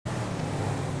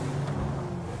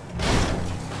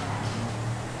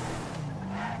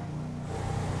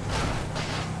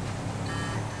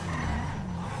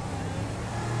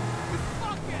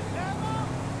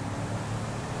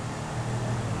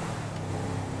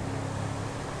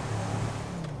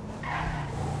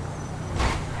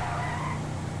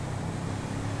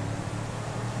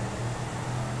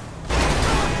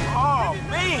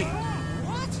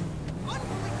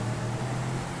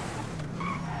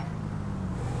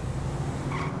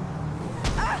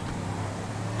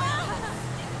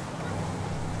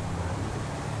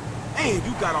Man,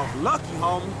 you got off lucky,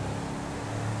 homie.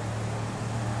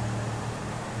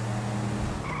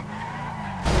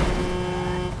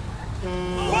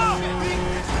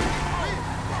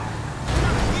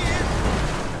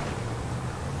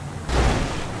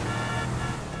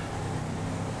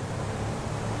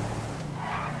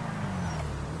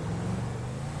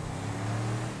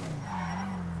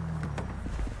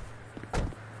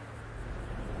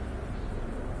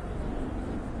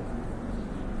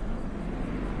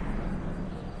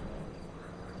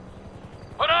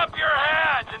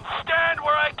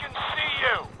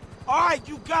 Alright,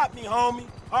 you got me, homie.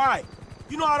 Alright.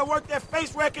 You know how to work that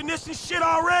face recognition shit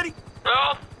already?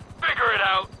 Well, figure it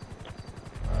out.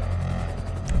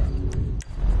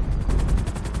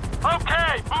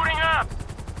 Okay, booting up.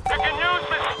 You can use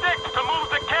the sticks to move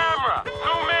the camera.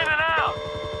 Zoom in and out.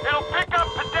 It'll pick up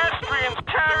pedestrians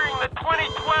carrying the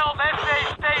 2012 SA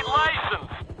state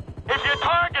license. If you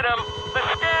target them, the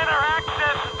scanner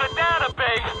accesses the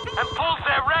database and pulls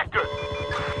their record.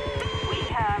 We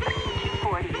have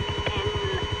 240 in,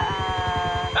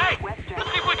 Hey, Western.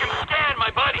 let's see if we can scan my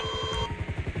buddy.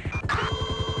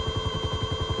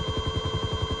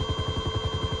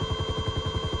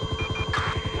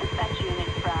 Dispatch unit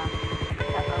from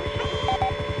Sub Ocean.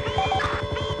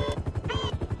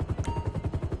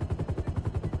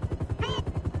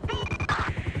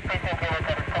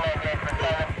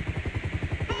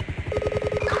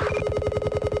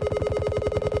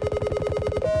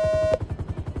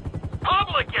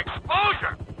 Public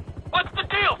exposure? What's the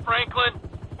deal, Franklin?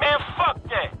 Man, fuck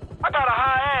that. I got a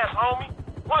high ass, homie.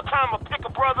 One time I'll pick a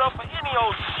brother up for any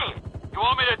old shit. You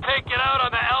want me to take it out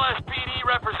on the LSPD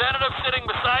representative sitting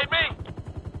beside me?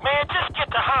 Man, just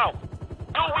get to Howard.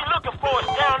 Dude we looking for is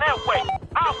down that way.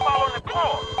 I'll follow in the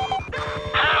car.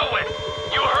 Howard!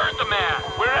 You heard the man.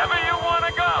 Wherever you want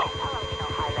to go. Palomino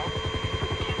Highlands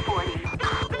with 240.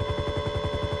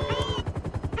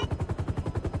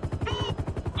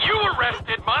 You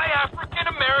arrested my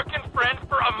African-American friend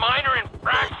for a minor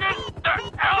infraction? The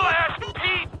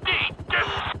LSPD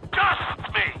disgusts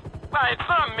me! Well, it's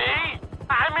not me.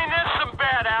 I mean, there's some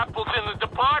bad apples in the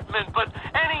department, but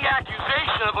any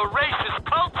accusation of a racist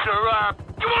culture,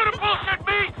 you want to bullshit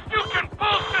me? You can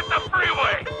bullshit the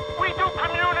freeway! We do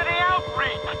community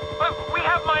outreach, but we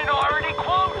have minority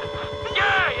quotas.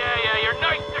 Yeah, your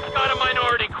nightstick's got a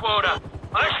minority quota.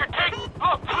 I should take...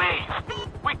 Look, please!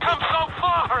 We come so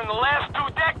far in the last 2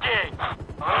 decades.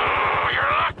 Oh,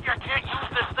 you're lucky I can't use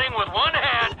this thing with one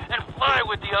hand and fly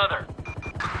with the other.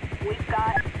 We've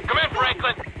got... Come in,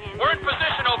 Franklin. We're in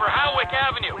position over Howick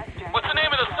Avenue. What's the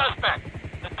name of the suspect?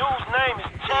 The dude's name is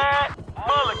Chad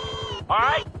Mulligan.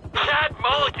 Alright? Chad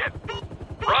Mulligan.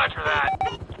 Roger that.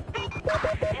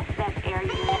 Dispatch air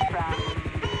unit from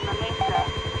La Mesa.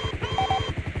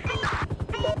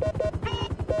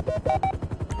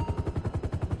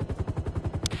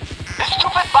 The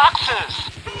stupid boxes!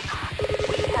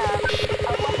 We have a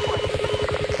 140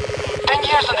 10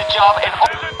 years on the job and...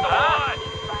 in Vinewood.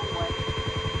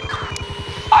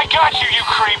 I got you, you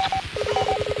creep!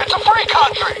 It's a free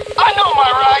country! I know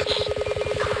my rights!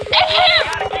 It's him!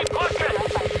 Gotta keep looking!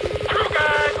 Two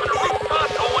guys on a rooftop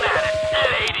going at it. That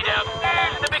lady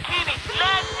downstairs in the bikini.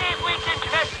 Let's see if we can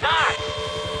connect dots.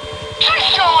 She's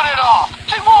showing it off!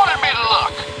 She wanted me to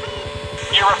look!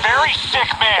 You're a very sick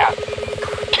man.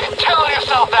 Keep telling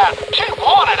yourself that. She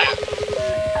wanted it!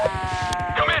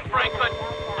 Come in, Franklin.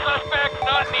 Suspect's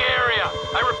not in the area.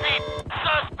 I repeat,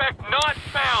 suspect not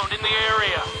found in the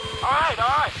area.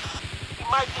 Alright. He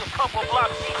might be a couple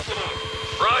blocks east of there.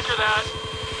 Roger that.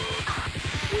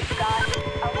 We've got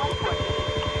a 140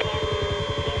 in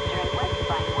eastern West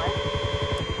Vinewood.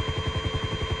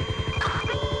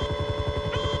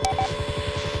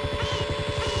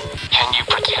 Can you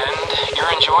pretend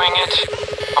you're enjoying it?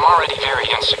 I'm already very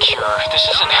insecure. This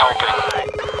isn't helping.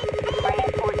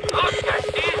 Brand 14. Look at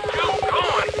these two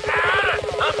going at it!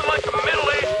 Nothing like a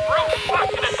middle-aged brute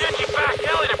fucked in a dingy back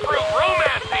alley to prove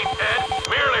romance ain't dead.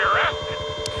 Merely arrested.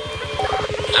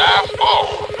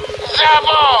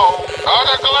 Zabo!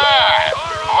 Other glad!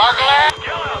 More glad?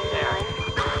 Still out there.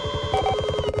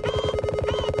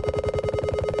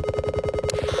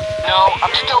 No,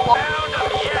 I'm still... Found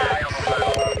 'em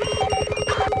yet.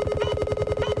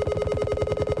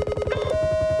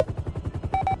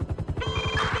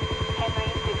 Henry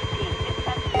 16.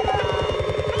 Dispatch from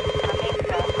La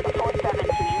Mesa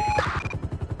 417.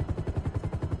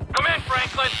 Come in,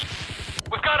 Franklin.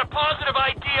 We've got a positive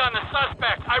ID on the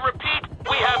suspect. I repeat,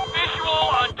 we have visual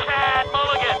on Chad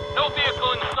Mulligan. No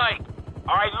vehicle in sight.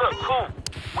 Alright, look, cool.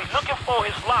 We looking for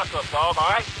his lockup, dog,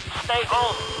 alright? Stay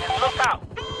on and look out.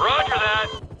 Roger that.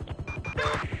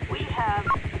 We have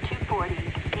 240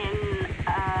 in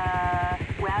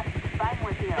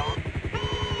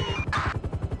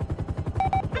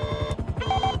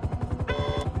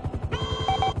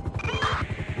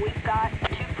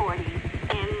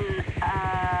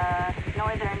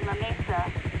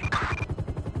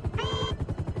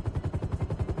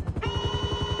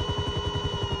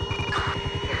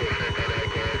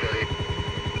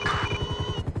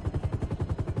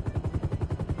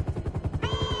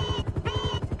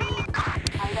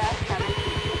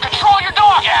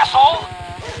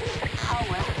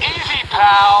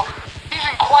pal. He's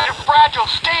in quite a fragile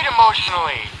state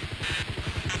emotionally.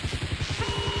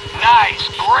 Nice,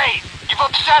 great. You've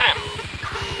upset him.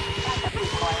 Backup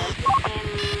required in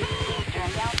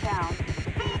Eastern downtown.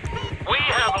 We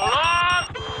have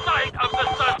lost sight of the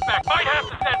suspect. Might have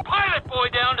to send Pilot Boy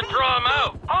down to draw him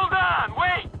out. Hold on,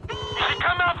 wait. You should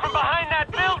come out from behind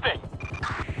that building.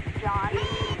 John,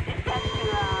 dispatch to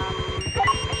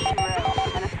Mission Row.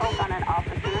 An assault on an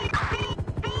officer.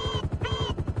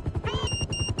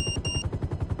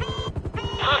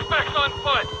 Suspect's on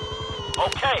foot.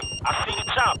 Okay, I see the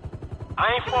chop.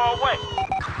 I ain't far away.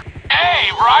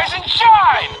 Hey, rise and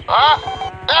shine! Huh?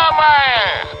 Oh,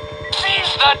 man!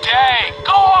 Seize the day!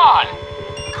 Go on!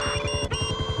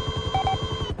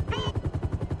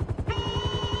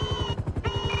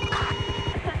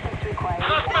 Assistance required.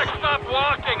 Suspect stopped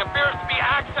walking. Appears to be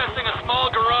accessing a small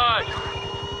garage.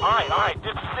 Alright,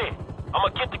 this is it. I'ma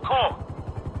get the call.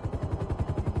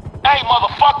 Hey,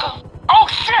 motherfucker! Oh,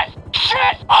 shit!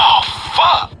 Shit! Oh,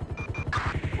 fuck!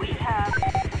 We have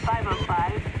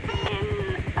 505 in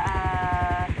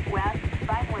West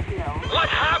Vinewood Hills. What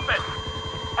happened?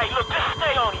 Hey, look, just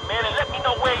stay on him, man, and let me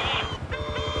know where he is.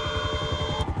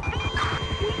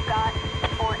 We've got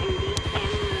 480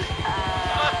 in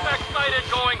Suspect sighted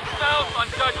going south on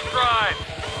Dutch Drive.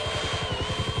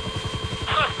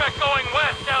 Suspect going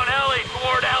west down alley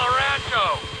toward El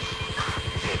Rancho.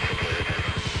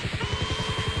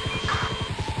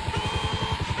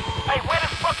 Hey, where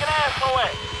this fucking asshole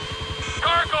at?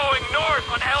 Car going north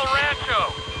on El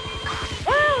Rancho.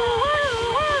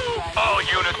 All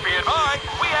units be advised,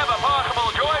 we have a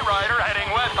possible joyrider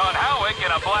heading west on Howick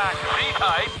in a black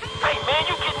C-Type. Hey, man,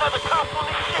 you getting other cops on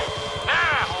this shit?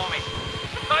 Nah, homie.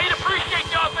 I'd appreciate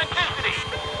the authenticity.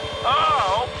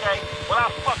 Oh, okay. Well, I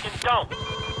fucking don't.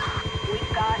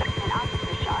 We've got an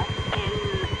officer shot in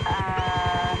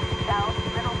South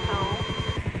Middle Seoul.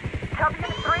 Copy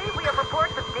Unit 3, we have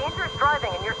reports of dangerous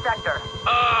driving in your sector.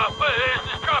 This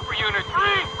is Chopper Unit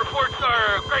 3. Reports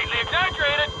are greatly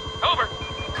exaggerated. Over.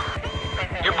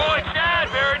 Your boy Chad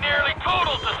very nearly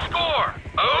totaled the score.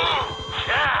 Oh,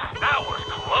 Chad, that was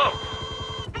close.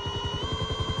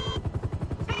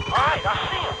 Alright, I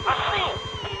see him.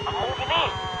 I'm moving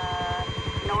in.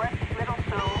 North Middle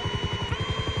Seoul.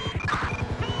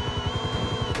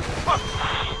 Fuck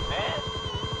this shit, man.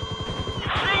 You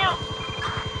see him?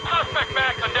 Suspect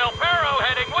back on Del Perro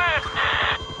heading west.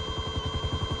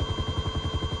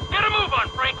 Get a move on,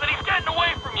 Franklin. He's getting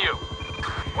away from you.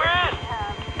 Where is We he?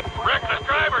 have Reckless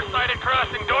driver sighted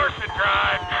crossing Dorset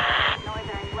Drive.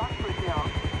 Northern Rockford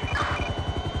Hills.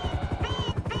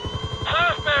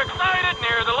 Suspect sighted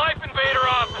near the Life Invader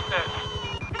offices.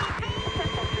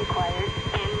 Assistance required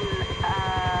in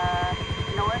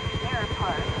North Mirror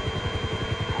Park.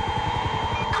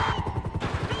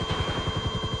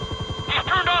 He's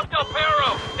turned off Del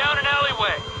Perro, down an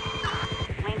alleyway.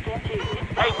 Lincoln to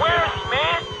Hey, where is he,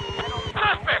 man?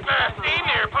 Suspect last seen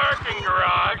near parking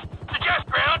garage. Suggest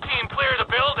ground team clear the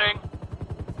building.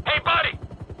 Hey, buddy,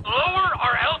 lower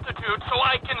our altitude so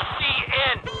I can see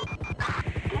in.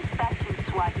 dispatching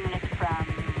SWAT units from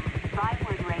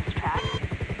Vinewood Racetrack.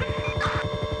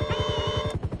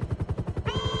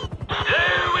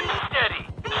 Slow and steady.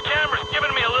 This camera's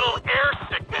giving me a little air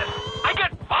sickness. I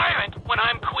get violent when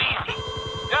I'm queasy.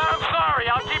 Yeah, I'm sorry.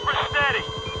 I'll keep her steady.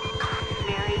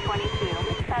 Mary 22.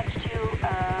 Dispatch to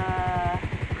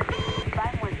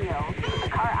Vinewood Hills. A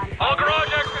car on All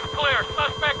garage exits clear.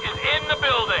 Suspect is in the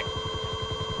building.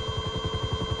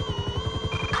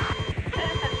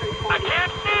 Citizens I reporting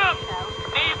can't see him. south.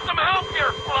 Need some help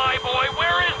here, flyboy.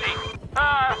 Where is he?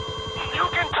 You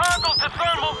can toggle to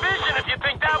thermal vision if you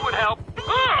think that would help.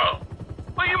 Oh!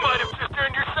 Well, you might have just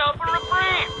earned yourself a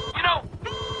reprieve. You know,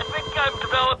 I think I'm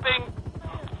developing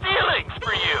feelings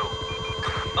for you.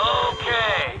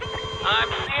 Okay. I'm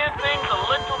seeing things a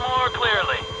little more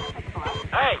clearly.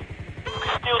 Hey, you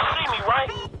can still see me,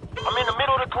 right? I'm in the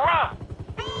middle of the garage.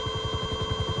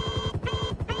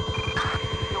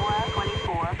 Nora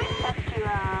 24. Dispatch to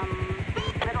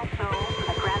Middle Seoul.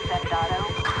 A Grand Theft Auto.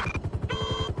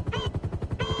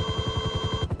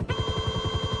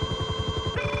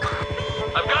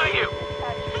 I've got you.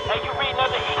 Hey, you reading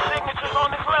other e-signatures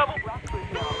on this level? Rockford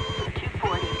Hills.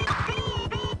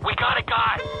 240. We got a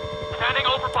guy. Standing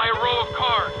over by a row of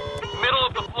cars. Middle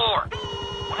of the floor.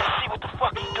 Let's see what the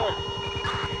fuck he's doing.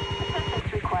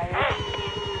 Assistance required. Hey,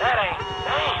 that ain't.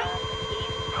 Damn.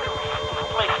 This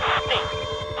place stink.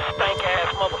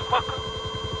 Stank-ass motherfucker.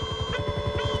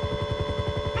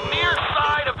 Near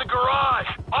side of the garage.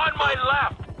 On my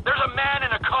left. There's a man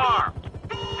in a car.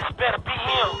 This better be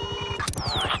him.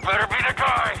 This better be the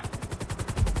guy.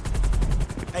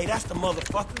 Hey, that's the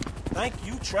motherfucker. Thank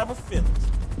you, Trevor Phillips.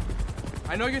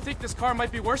 I know you think this car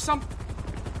might be worth some...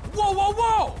 Whoa, whoa,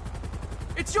 whoa!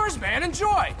 It's yours, man.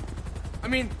 Enjoy! I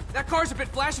mean, that car's a bit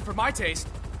flashy for my taste.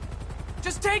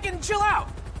 Just take it and chill out.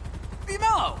 Be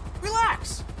mellow.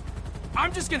 Relax.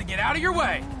 I'm just gonna get out of your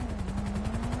way.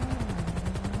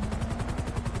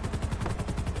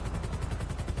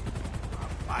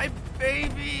 My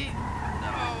baby.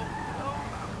 No,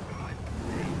 my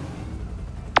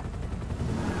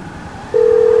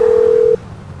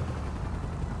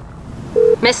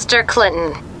baby. Mr.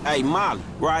 Clinton. Hey, Molly,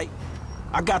 right?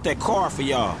 I got that car for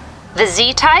y'all. The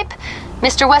Z-Type?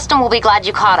 Mr. Weston will be glad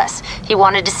you caught us. He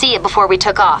wanted to see it before we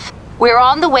took off. We're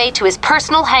on the way to his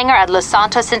personal hangar at Los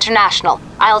Santos International.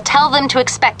 I'll tell them to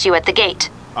expect you at the gate.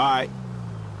 All right.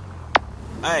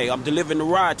 Hey, I'm delivering the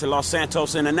ride to Los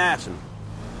Santos International.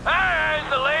 Hey, is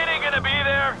the lady gonna be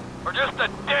there? Or just a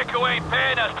dick who ain't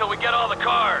paying us till we get all the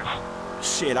cars?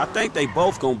 Shit, I think they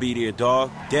both gonna be there,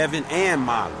 dog. Devin and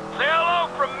Molly. Say hello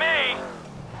from me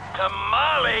to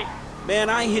Molly.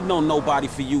 Man, I ain't hitting on nobody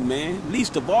for you, man.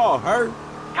 Least of all, her.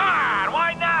 Come on,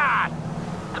 why not?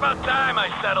 It's about time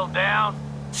I settled down.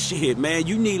 Shit, man,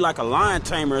 you need like a lion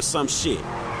tamer or some shit.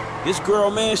 This girl,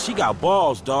 man, she got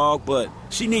balls, dog, but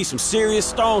she needs some serious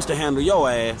stones to handle your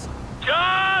ass.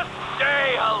 Just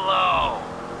say hello.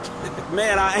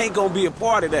 Man, I ain't gonna be a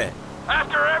part of that.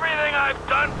 After everything I've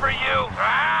done for you,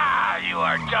 you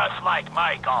are just like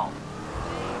Michael.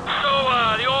 So,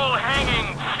 the old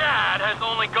hanging Chad has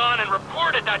only gone and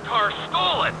reported that car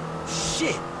stolen.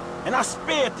 Shit. And I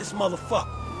spared this motherfucker.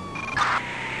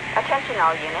 Attention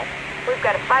all units. We've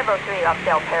got a 503 off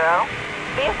Del Perro.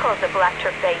 Vehicle is a black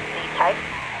turf-based Z-Type.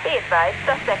 Be advised,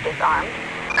 suspect is armed.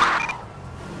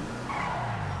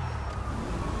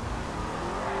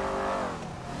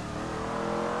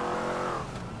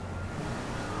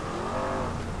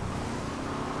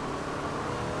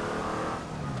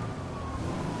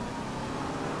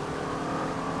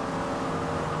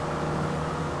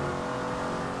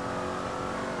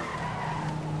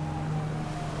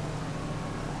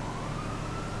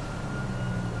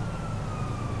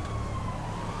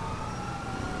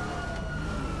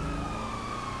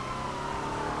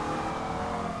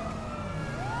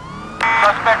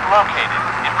 Suspect located.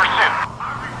 In pursuit.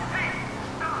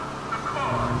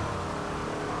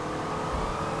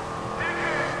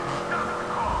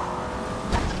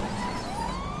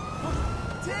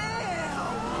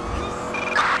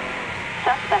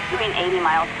 Suspect doing 80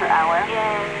 miles per hour in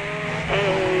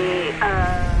a,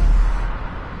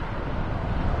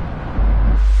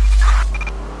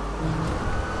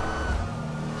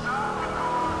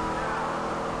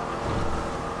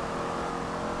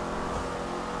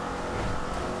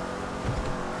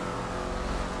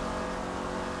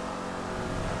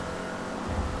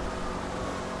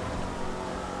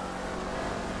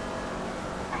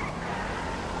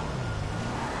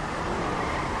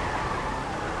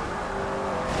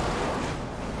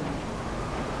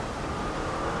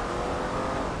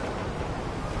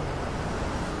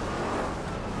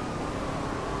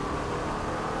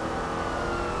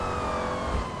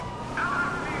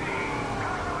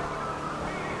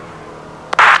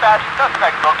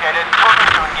 Suspect located. Moving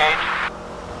to engage.